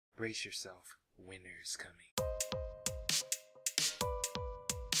Brace yourself, winter's coming.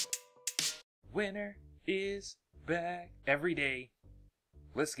 Winter is back every day.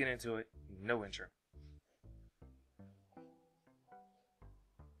 Let's get into it. No intro.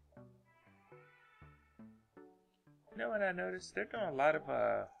 You know what I noticed? They're doing a lot of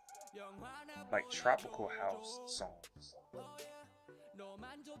like tropical house songs.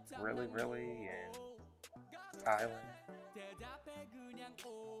 Really, and island.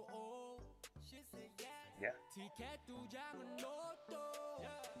 Yeah.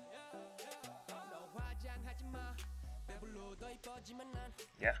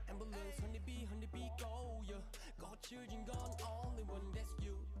 Yeah.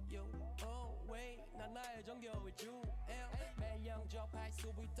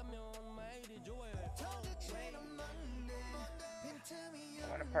 I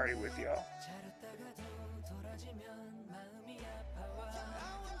want to party with y'all.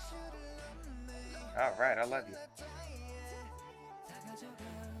 Alright, I love you.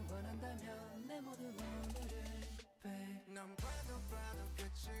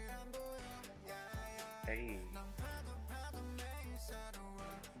 Hey.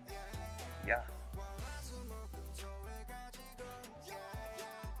 Yeah.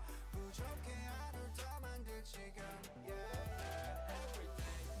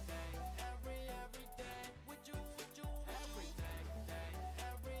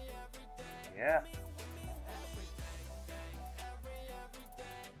 Yeah.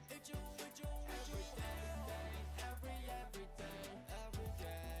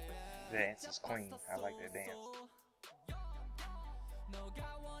 The dance is clean. I like that dance.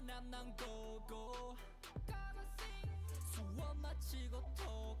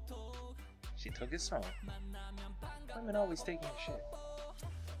 She took his song. Women always taking shit.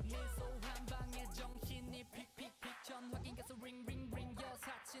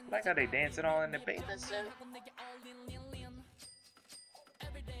 Like how they dancing all in the bathing suit.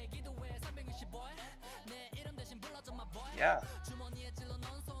 Yeah.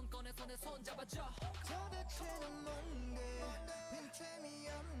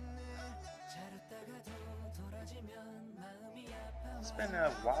 It's been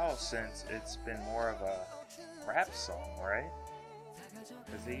a while since it's been more of a rap song, right?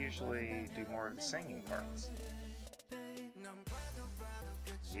 Because they usually do more of the singing parts.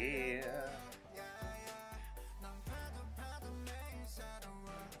 Yeah.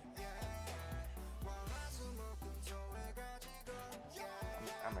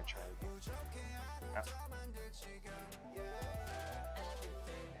 I'm gonna try it.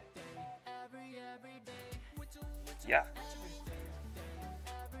 Yeah. I'm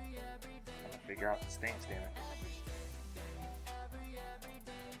gonna figure out the stance, damn it.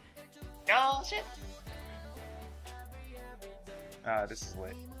 Oh shit! This is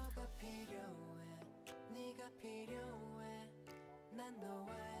lit.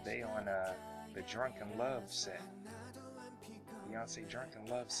 They on the Drunken Love set. Beyonce Drunken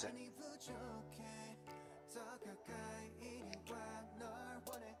Love set.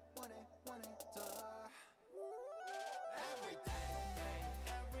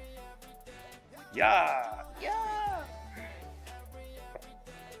 Yeah! Yeah!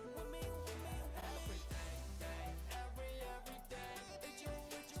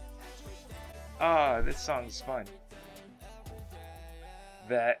 Ah, this song's fun.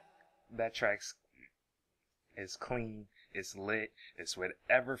 That track's is clean, it's lit, it's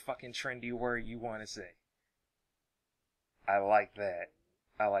whatever fucking trendy word you want to say. I like that.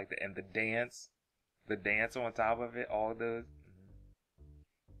 I like that. And the dance on top of it, all those.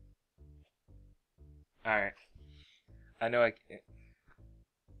 Alright. I know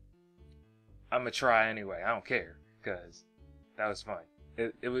I'm gonna try anyway. I don't care, cause that was fun.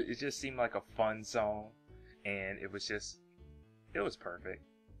 It just seemed like a fun song, and it was perfect.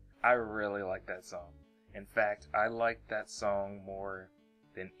 I really like that song. In fact, I like that song more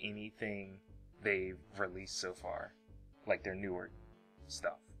than anything they've released so far, like their newer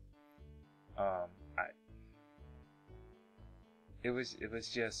stuff. It was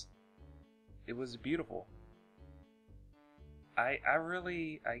beautiful. I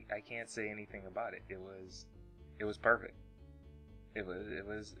can't say anything about it. It was perfect. It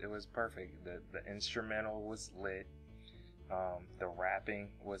was perfect. The instrumental was lit. The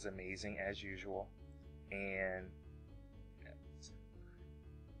rapping was amazing as usual, and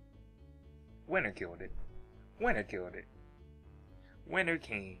Winter killed it. Winter killed it. Winter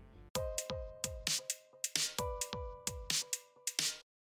came.